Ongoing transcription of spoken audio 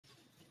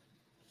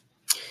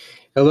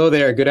Hello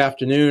there. Good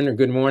afternoon or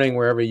good morning,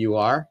 wherever you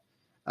are.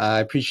 I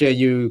appreciate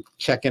you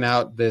checking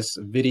out this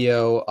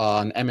video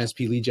on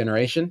MSP lead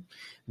generation.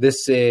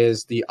 This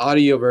is the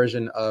audio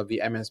version of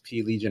the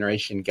MSP lead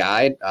generation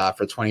guide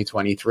for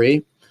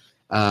 2023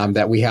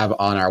 that we have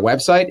on our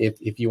website.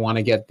 If you want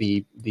to get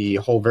the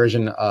whole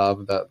version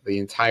of the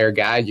entire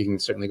guide, you can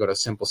certainly go to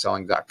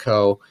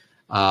simpleselling.co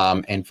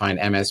and find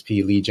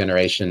MSP lead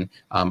generation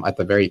at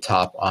the very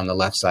top on the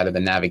left side of the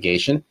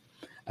navigation.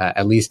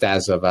 At least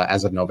as of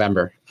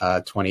November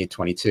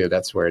 2022,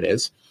 that's where it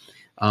is.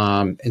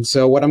 And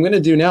so what I'm going to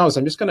do now is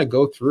I'm just going to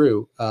go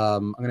through,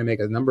 I'm going to make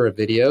a number of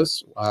videos,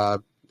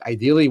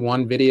 ideally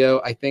one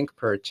video, I think,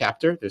 per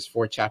chapter. There's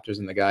 4 chapters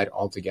in the guide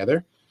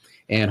altogether.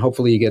 And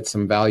hopefully you get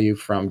some value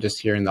from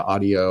just hearing the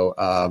audio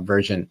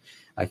version.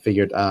 I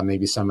figured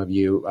maybe some of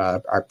you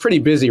are pretty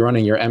busy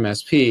running your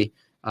MSP.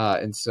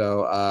 And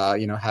so,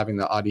 having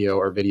the audio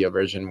or video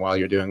version while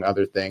you're doing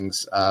other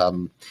things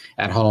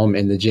at home,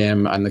 in the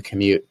gym, on the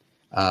commute,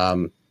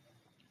 that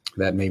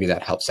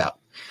helps out.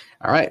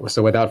 All right.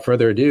 So without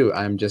further ado,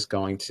 I'm just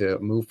going to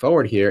move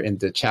forward here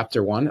into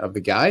chapter 1 of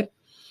the guide.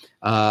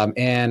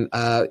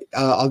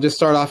 I'll just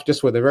start off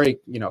just with a very,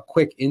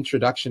 quick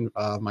introduction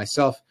of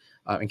myself.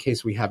 In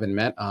case we haven't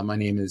met, my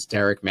name is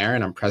Derek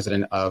Marin. I'm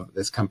president of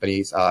this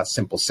company's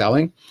Simple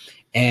Selling.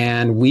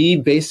 And we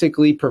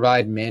basically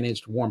provide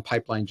managed warm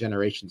pipeline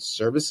generation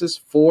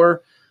services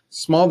for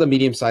small to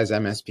medium-sized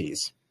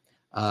MSPs.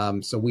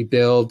 So we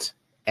build,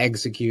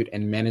 execute,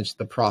 and manage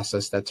the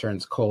process that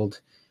turns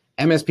cold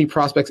MSP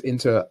prospects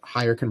into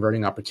higher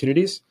converting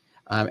opportunities.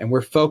 And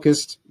we're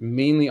focused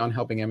mainly on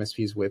helping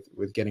MSPs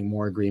with getting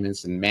more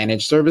agreements and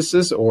managed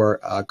services or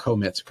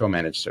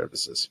co-managed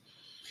services.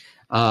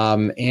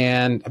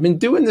 And I've been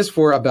doing this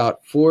for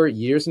about 4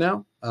 years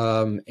now.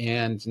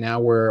 And now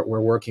we're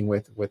working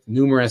with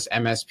numerous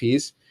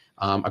MSPs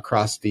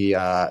across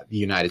the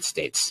United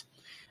States.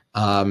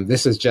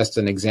 This is just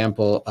an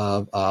example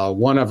of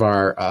one of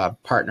our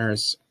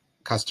partners,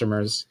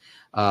 customers,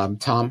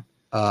 Tom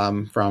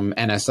from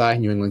NSI,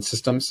 New England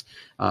Systems,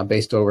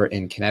 based over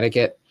in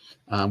Connecticut.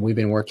 We've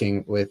been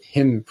working with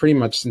him pretty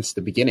much since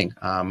the beginning.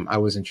 I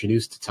was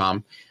introduced to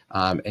Tom,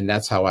 and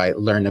that's how I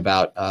learned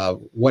about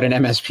what an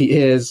MSP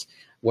is,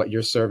 what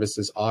your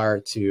services are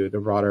to the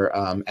broader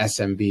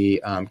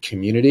SMB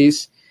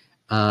communities.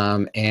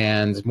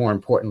 And more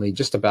importantly,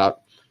 just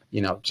about,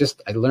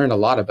 I learned a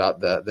lot about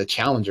the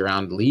challenge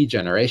around lead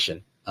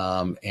generation.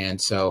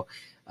 And so,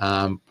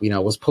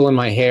 was pulling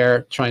my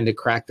hair, trying to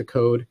crack the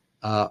code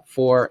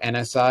for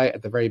NSI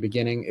at the very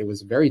beginning. It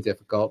was very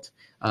difficult.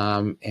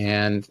 But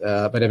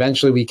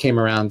eventually we came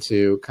around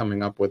to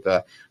coming up with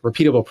a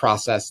repeatable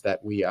process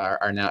that we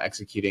are now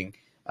executing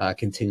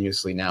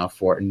continuously now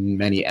for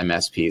many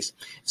MSPs.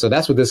 So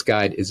that's what this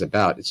guide is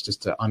about. It's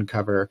just to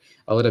uncover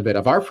a little bit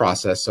of our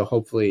process. So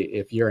hopefully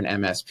if you're an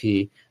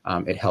MSP,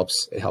 it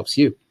helps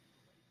you.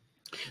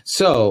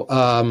 So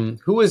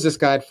who is this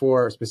guide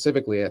for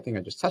specifically? I think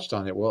I just touched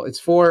on it. Well, it's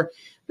for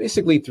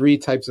basically 3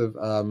 types of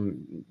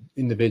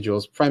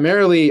individuals.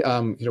 Primarily,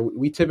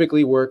 we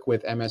typically work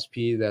with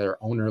MSP that are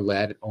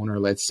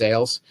owner-led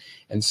sales.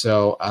 And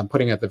so I'm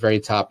putting at the very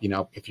top,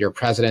 if you're a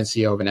president,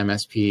 CEO of an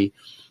MSP,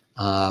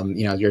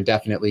 you're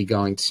definitely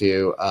going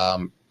to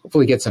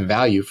hopefully get some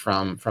value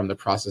from the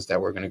process that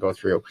we're going to go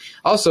through.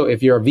 Also,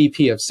 if you're a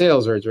VP of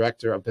sales or a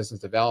director of business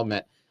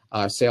development,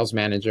 sales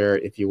manager,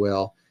 if you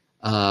will,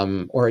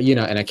 or,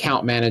 an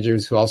account manager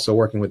who's also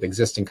working with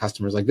existing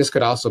customers, like this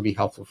could also be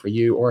helpful for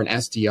you, or an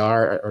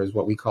SDR, or is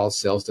what we call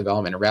sales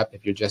development rep.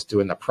 If you're just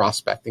doing the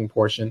prospecting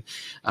portion,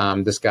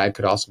 this guide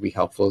could also be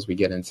helpful as we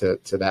get into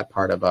that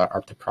part of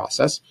the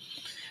process.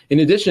 In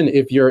addition,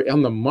 if you're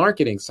on the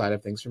marketing side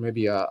of things, or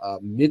maybe a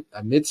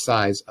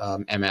mid-size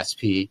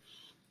MSP,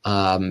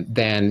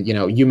 then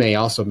you may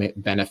also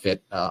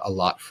benefit a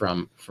lot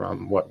from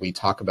what we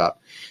talk about.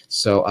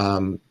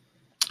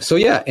 So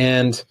yeah,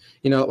 and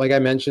like I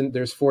mentioned,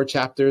 there's 4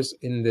 chapters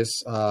in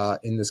this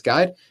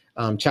guide.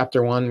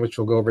 Chapter 1, which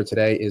we'll go over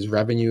today, is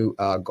revenue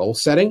goal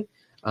setting.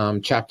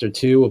 Chapter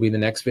 2 will be the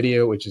next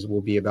video, which will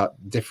be about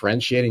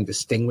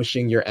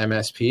distinguishing your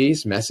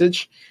MSP's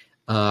message.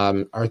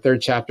 Our 3rd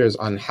chapter is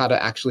on how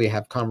to actually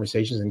have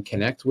conversations and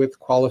connect with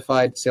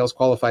sales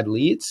qualified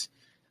leads.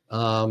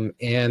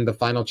 And the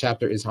final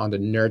chapter is how to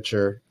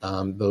nurture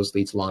those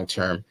leads long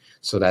term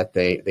so that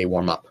they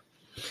warm up.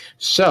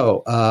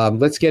 So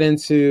let's get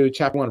into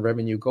chapter 1,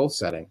 revenue goal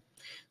setting.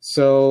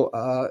 So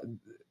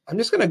I'm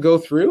just going to go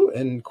through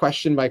and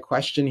question by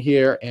question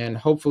here, and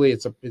hopefully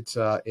this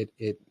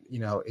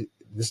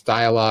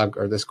dialogue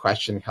or this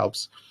question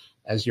helps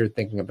as you're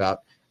thinking about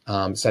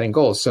setting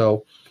goals.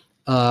 So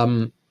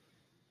I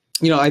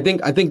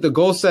think the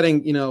goal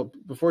setting,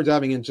 before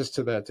diving in just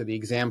to the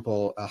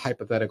example, a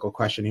hypothetical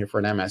question here for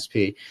an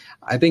MSP,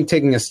 I think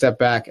taking a step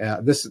back,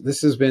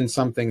 this has been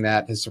something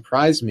that has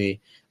surprised me.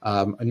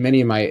 In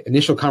many of my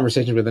initial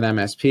conversations with an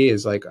MSP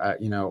is like,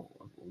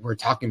 we're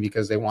talking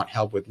because they want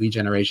help with lead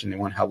generation, they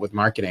want help with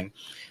marketing.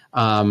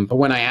 But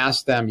when I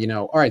ask them,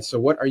 all right, so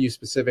what are you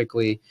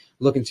specifically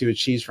looking to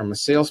achieve from a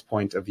sales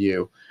point of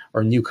view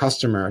or new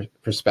customer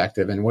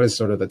perspective, and what is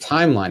sort of the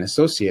timeline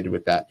associated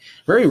with that?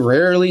 Very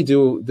rarely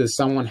does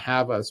someone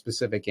have a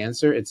specific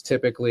answer. It's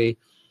typically,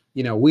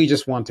 we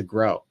just want to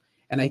grow.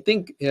 And I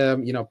think,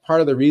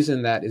 part of the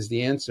reason that is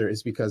the answer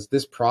is because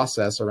this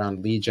process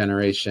around lead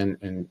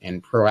generation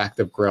and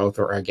proactive growth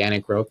or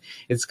organic growth,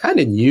 it's kind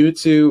of new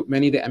to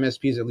many of the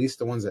MSPs, at least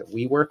the ones that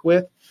we work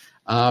with.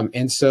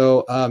 And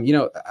so,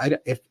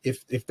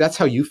 if that's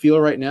how you feel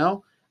right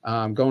now,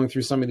 going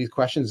through some of these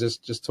questions,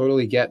 just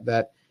totally get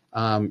that,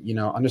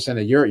 understand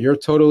that you're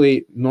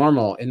totally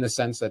normal in the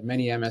sense that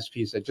many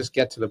MSPs that just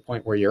get to the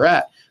point where you're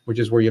at, which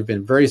is where you've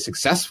been very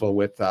successful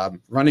with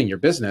running your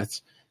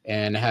business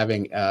and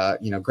having,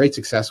 great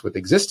success with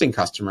existing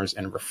customers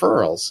and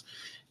referrals.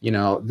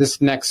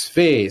 This next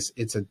phase,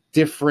 it's a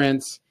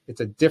different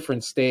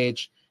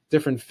stage,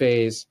 different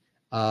phase.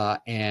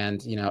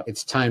 And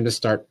it's time to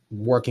start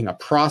working a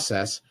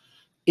process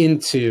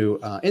into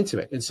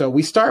it. And so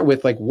we start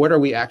with what are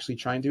we actually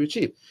trying to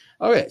achieve?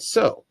 Okay,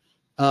 so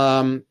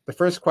the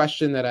first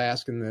question that I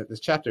ask in this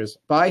chapter is,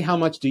 by how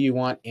much do you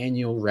want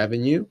annual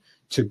revenue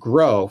to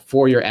grow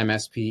for your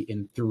MSP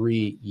in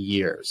 3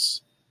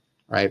 years?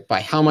 Right?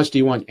 By how much do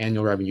you want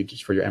annual revenue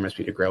for your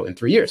MSP to grow in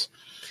 3 years?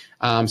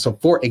 So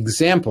for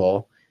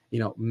example,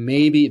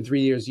 maybe in 3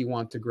 years you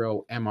want to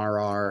grow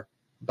MRR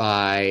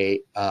by,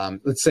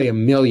 let's say, $1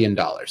 million.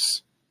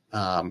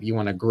 You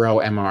want to grow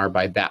MRR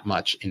by that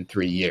much in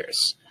 3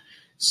 years.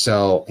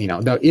 So,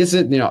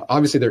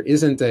 obviously there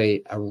isn't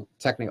a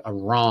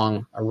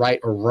right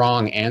or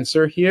wrong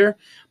answer here,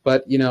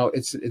 but,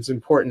 it's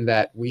important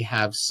that we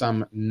have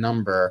some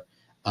number,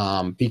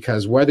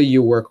 because whether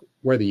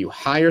you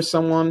hire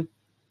someone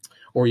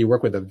or you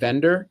work with a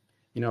vendor,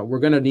 we're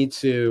going to need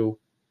to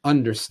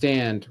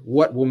understand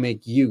what will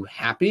make you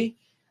happy.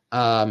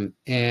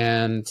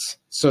 And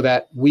so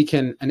that we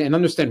can, and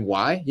understand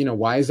why,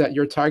 why is that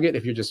your target?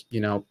 If you're just,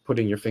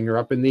 putting your finger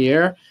up in the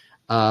air,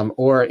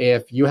 or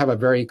if you have a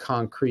very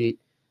concrete,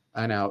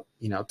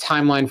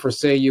 timeline for,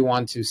 say, you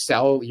want to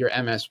sell your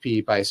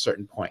MSP by a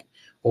certain point,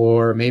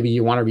 or maybe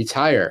you want to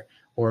retire,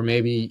 or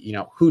maybe,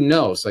 who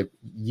knows,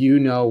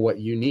 what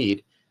you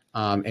need,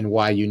 and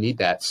why you need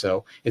that.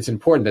 So it's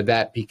important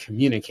that be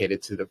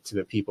communicated to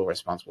the people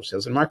responsible for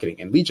sales and marketing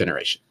and lead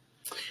generation.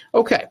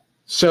 Okay.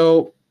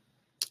 So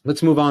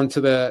let's move on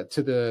to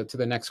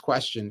the next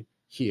question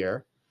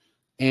here,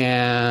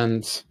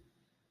 and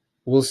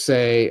we'll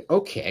say,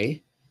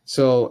 okay,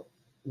 so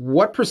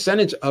what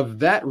percentage of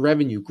that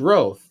revenue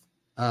growth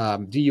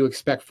do you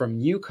expect from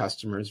new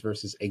customers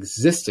versus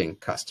existing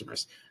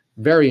customers?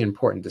 Very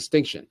important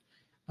distinction.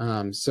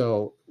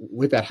 So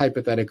with that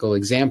hypothetical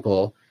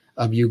example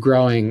of you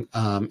growing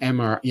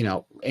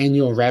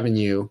annual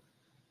revenue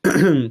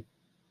by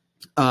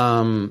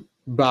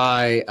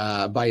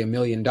 $1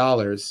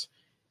 million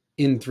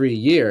in 3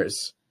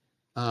 years,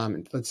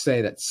 let's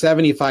say that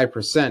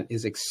 75%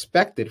 is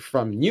expected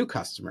from new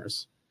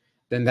customers,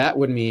 then that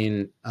would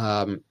mean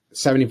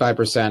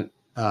 75%,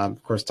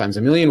 of course, times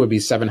 $1 million would be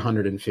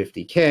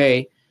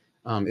 750K,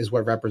 is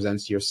what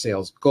represents your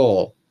sales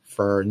goal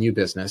for new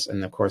business.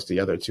 And of course, the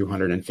other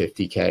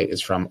 250K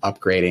is from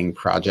upgrading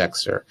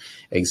projects or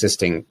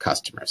existing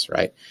customers,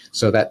 right?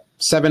 So that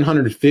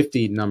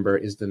 750 number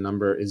is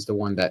the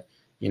one that,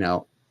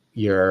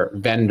 your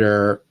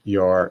vendor,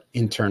 your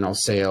internal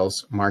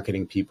sales,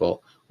 marketing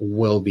people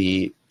will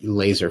be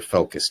laser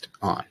focused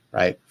on,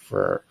 right?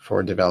 For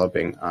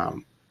developing,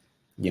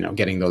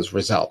 getting those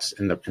results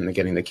and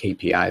getting the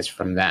KPIs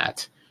from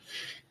that.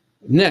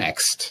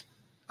 Next,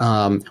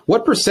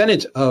 what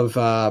percentage of,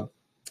 oh,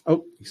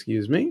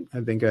 excuse me,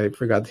 I think I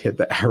forgot to hit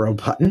the arrow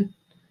button.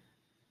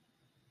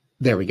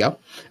 There we go.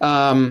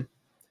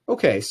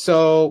 Okay,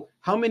 so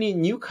how many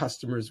new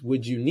customers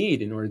would you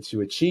need in order to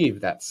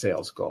achieve that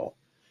sales goal?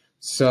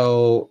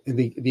 So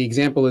the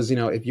example is,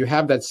 if you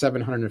have that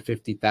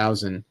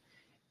 750,000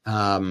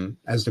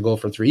 as the goal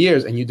for 3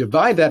 years, and you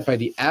divide that by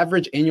the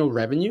average annual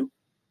revenue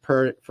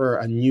for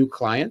a new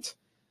client,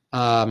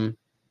 and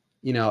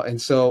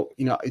so,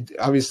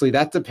 obviously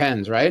that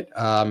depends, right?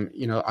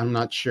 I'm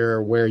not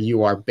sure where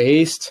you are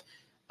based,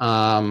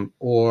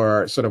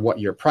 or sort of what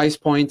your price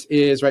point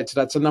is, right? So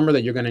that's a number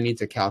that you're going to need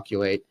to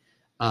calculate.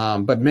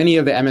 But many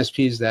of the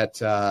MSPs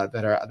that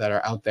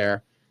are out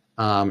there,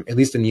 at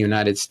least in the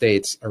United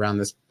States, around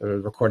this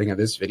recording of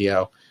this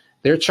video,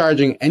 they're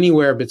charging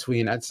anywhere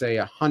between, I'd say,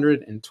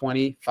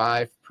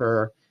 125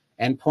 per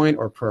endpoint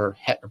or per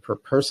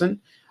person,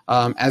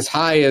 as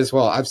high as,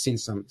 well, I've seen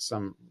some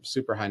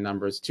super high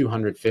numbers,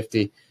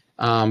 250.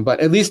 But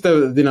at least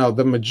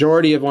the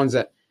majority of ones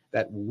that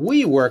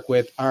we work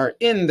with are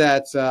in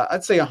that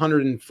I'd say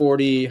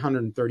 $140,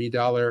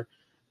 $130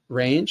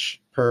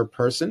 range per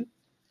person,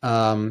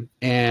 and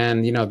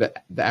the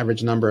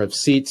average number of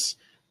seats,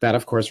 that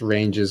of course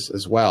ranges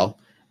as well.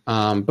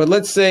 But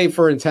let's say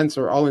for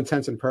all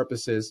intents and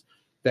purposes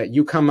that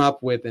you come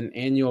up with an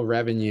annual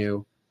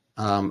revenue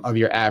of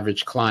your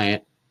average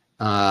client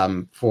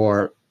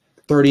for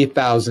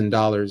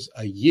 $30,000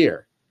 a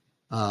year.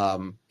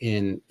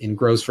 in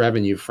gross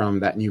revenue from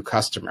that new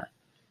customer.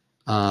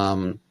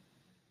 And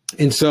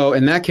so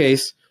in that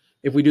case,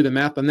 if we do the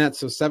math on that,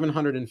 so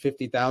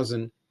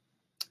 750,000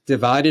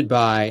 divided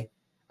by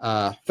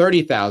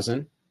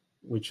 30,000,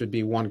 which would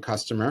be one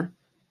customer,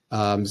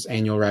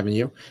 annual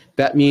revenue.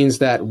 That means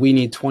that we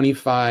need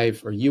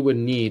 25, or you would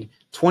need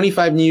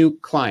 25 new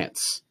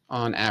clients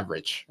on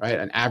average, right?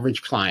 An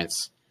average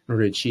clients in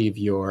order to achieve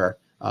your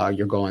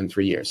goal in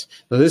 3 years.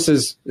 So this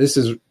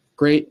is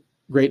great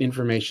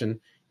information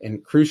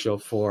and crucial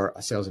for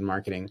a sales and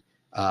marketing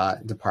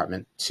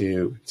department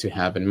to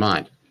have in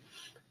mind.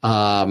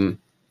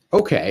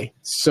 Okay,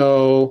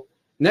 so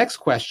next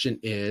question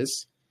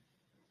is,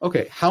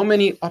 okay, how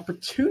many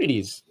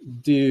opportunities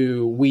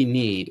do we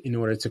need in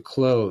order to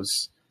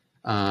close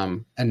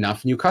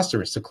enough new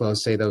customers, to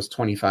close, say, those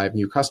 25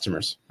 new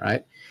customers,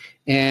 right?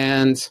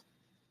 And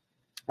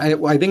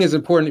I think it's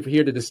important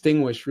here to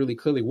distinguish really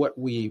clearly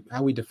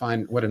how we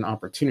define what an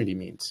opportunity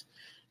means.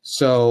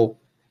 So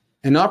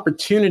an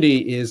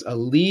opportunity is a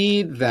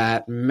lead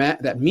that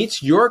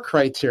meets your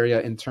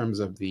criteria in terms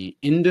of the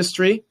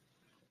industry,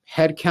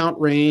 headcount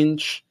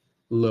range,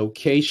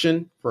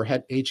 location for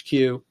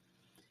HQ,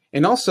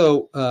 and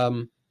also,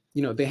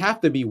 they have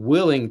to be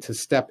willing to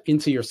step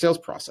into your sales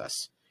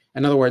process.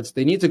 In other words,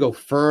 they need to go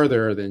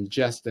further than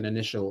just an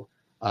initial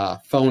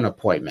phone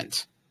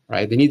appointment,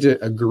 right? They need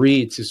to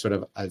agree to sort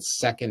of a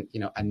second,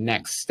 a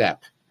next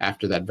step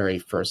after that very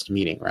first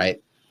meeting,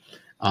 right?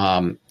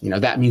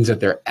 That means that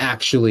they're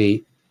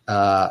actually,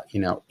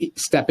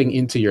 stepping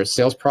into your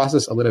sales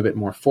process a little bit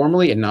more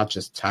formally and not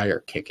just tire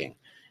kicking,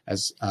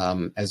 as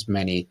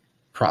many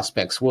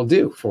prospects will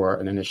do for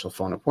an initial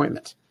phone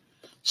appointment.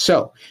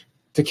 So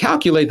to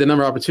calculate the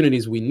number of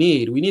opportunities we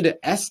need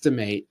to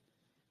estimate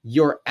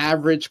your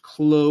average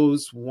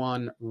close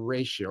one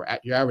ratio,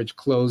 at your average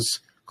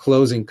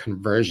closing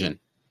conversion,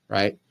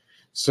 right?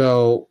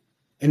 So,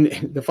 and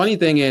the funny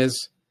thing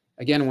is,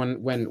 again,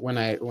 when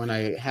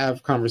I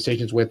have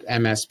conversations with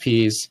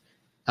MSPs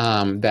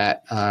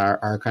that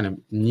are kind of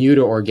new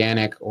to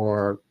organic,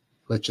 or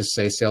let's just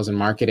say sales and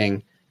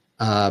marketing,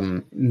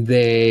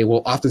 they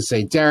will often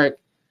say, Derek,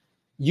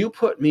 you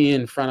put me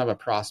in front of a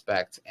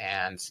prospect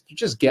and you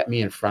just get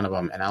me in front of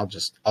them and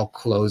I'll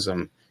close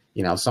them,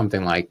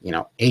 something like,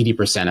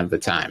 80% of the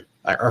time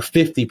or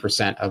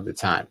 50% of the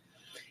time.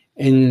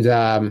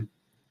 And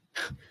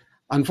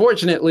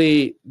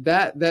unfortunately,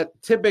 that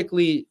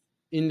typically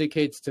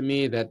indicates to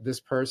me that this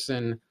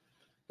person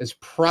is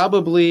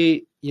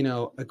probably,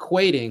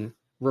 equating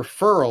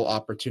referral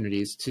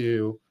opportunities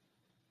to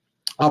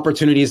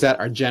opportunities that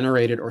are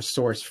generated or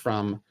sourced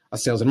from a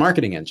sales and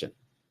marketing engine.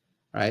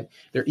 Right?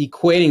 They're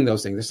equating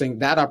those things. They're saying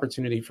that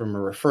opportunity from a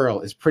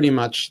referral is pretty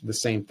much the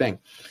same thing.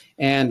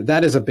 And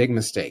that is a big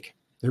mistake.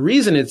 The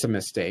reason it's a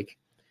mistake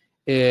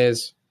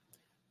is,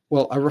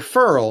 well, a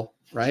referral,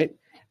 right?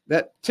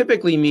 That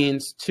typically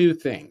means two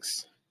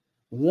things.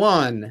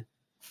 One,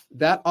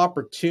 that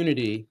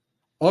opportunity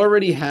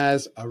already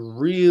has a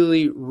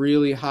really,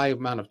 really high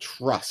amount of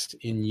trust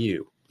in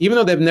you. Even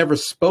though they've never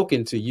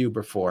spoken to you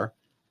before,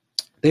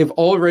 they've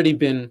already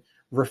been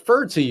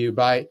referred to you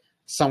by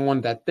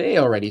someone that they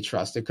already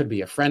trust. It could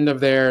be a friend of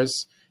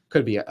theirs,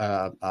 could be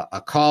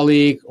a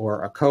colleague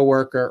or a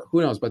coworker,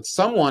 who knows, but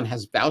someone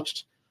has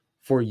vouched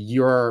for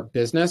your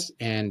business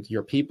and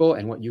your people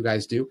and what you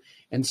guys do.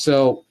 And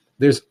so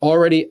there's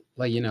already,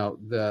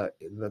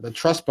 the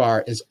trust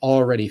bar is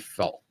already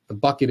full. The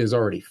bucket is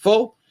already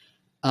full.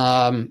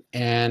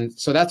 And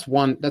so that's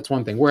one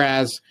thing.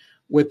 Whereas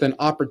with an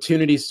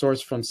opportunity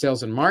source from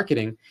sales and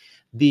marketing,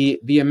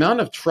 the amount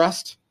of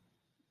trust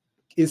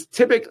is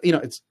typically,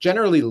 it's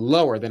generally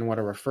lower than what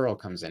a referral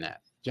comes in at,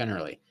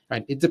 generally,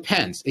 right? It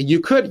depends. You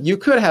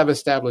could have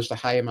established a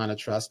high amount of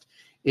trust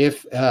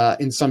if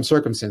in some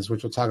circumstance,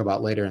 which we'll talk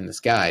about later in this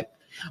guide.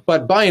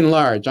 But by and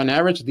large, on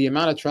average, the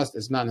amount of trust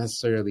is not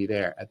necessarily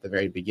there at the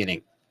very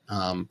beginning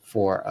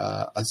for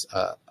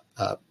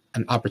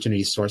an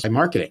opportunity source by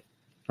marketing,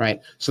 right?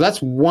 So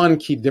that's one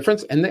key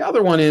difference. And the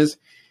other one is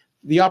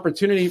the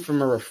opportunity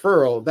from a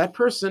referral. That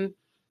person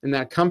in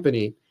that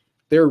company,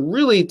 they're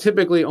really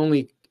typically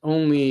only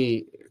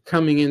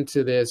coming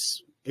into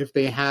this if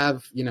they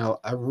have,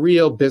 a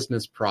real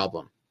business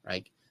problem,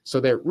 right? So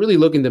they're really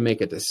looking to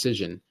make a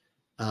decision,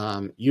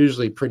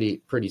 usually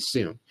pretty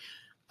soon.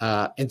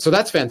 And so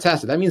that's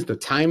fantastic. That means the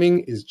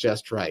timing is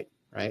just right?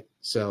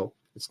 So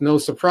it's no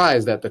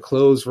surprise that the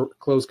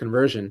close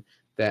conversion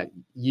that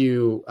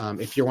you,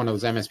 if you're one of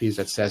those MSPs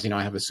that says,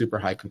 I have a super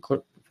high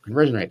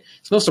conversion rate,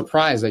 it's no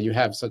surprise that you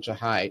had such a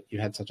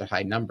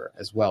high number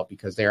as well,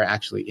 because they're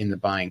actually in the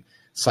buying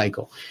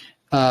cycle.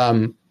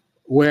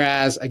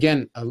 Whereas,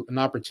 again, an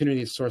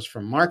opportunity source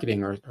from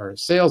marketing or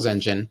sales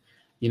engine,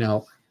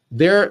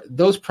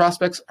 those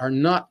prospects are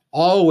not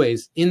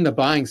always in the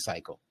buying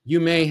cycle. You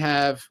may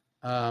have,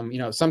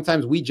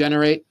 sometimes we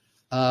generate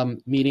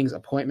meetings,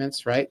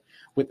 appointments, right,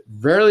 with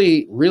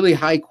really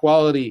high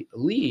quality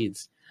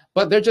leads,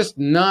 but they're just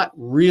not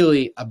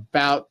really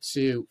about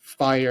to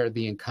fire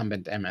the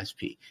incumbent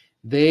MSP.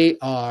 They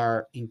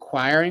are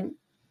inquiring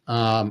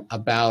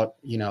about,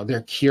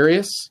 they're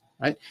curious,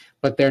 right?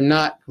 But they're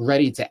not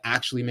ready to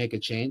actually make a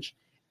change.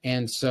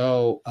 And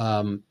so,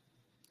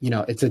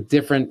 it's a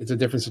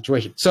different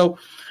situation. So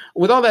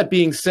with all that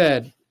being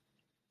said,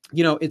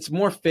 it's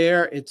more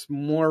fair, it's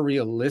more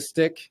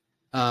realistic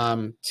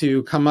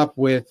to come up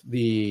with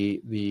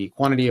the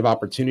quantity of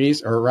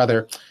opportunities, or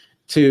rather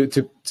to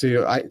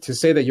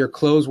say that your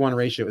close one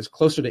ratio is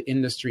closer to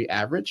industry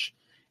average.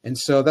 And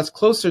so that's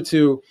closer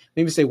to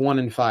maybe say 1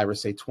 in 5, or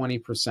say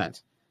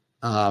 20%.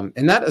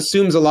 And that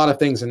assumes a lot of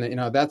things. And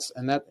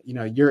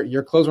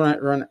your close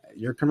run,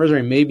 your conversion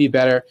rate may be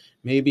better.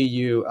 Maybe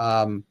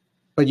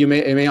but it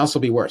may also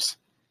be worse.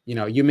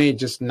 You may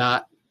just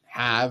not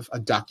have a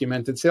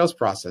documented sales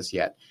process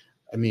yet.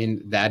 I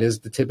mean, that is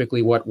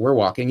typically what we're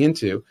walking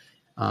into.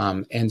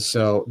 And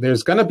so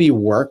there's going to be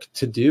work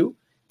to do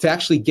to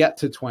actually get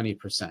to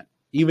 20%.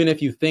 Even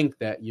if you think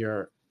that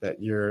you're at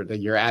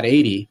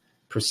 80%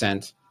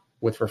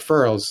 with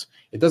referrals,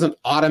 it doesn't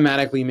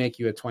automatically make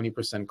you a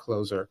 20%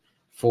 closer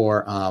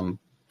for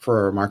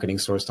marketing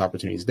sourced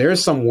opportunities. There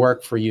is some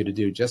work for you to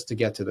do just to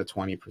get to the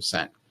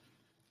 20%.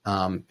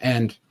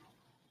 And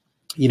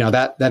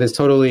that is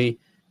totally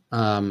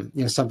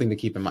something to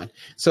keep in mind.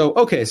 So,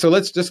 okay, so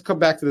let's just come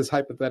back to this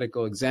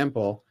hypothetical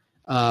example.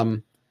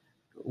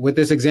 With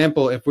this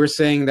example, if we're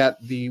saying that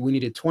we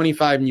needed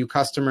 25 new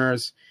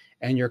customers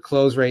and your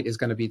close rate is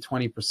going to be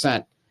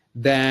 20%,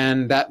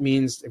 then that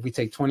means if we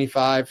take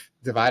 25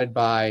 divided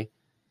by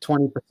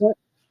 20%,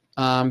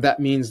 that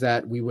means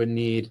that we would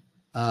need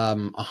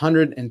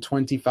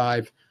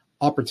 125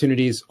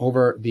 opportunities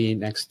over the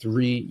next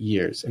 3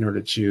 years in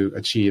order to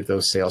achieve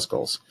those sales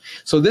goals.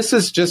 So this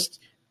is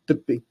just the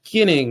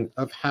beginning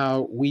of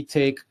how we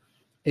take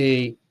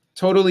a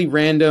totally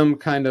random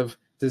kind of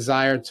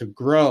desire to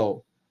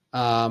grow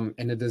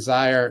and a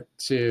desire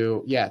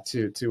to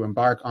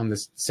embark on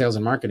this sales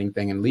and marketing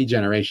thing and lead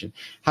generation,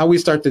 how we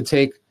start to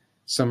take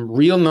some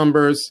real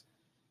numbers,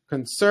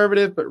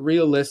 conservative but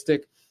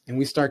realistic, and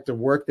we start to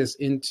work this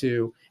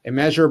into a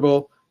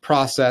measurable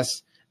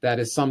process that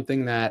is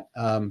something that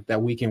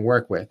we can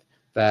work with,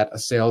 that a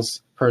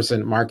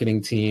salesperson,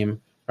 marketing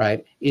team,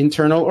 right,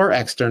 internal or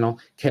external,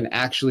 can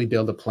actually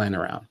build a plan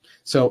around.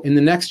 So in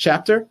the next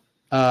chapter,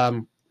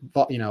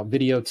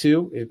 video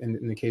 2,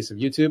 in the case of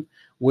YouTube,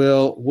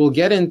 we'll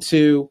get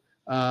into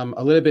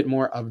a little bit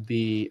more of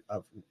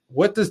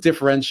what does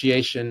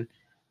differentiation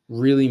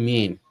really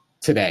mean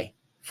today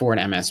for an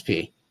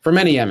MSP, for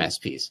many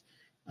MSPs.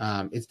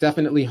 It's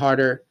definitely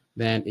harder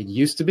than it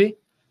used to be.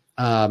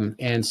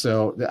 And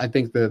so I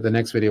think the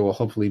next video will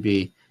hopefully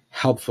be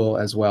helpful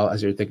as well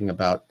as you're thinking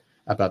about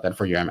that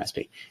for your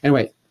MSP.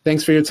 Anyway,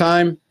 thanks for your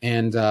time,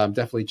 and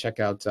definitely check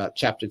out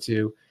chapter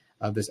 2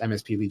 of this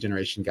MSP lead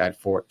generation guide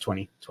for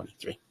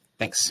 2023.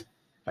 Thanks.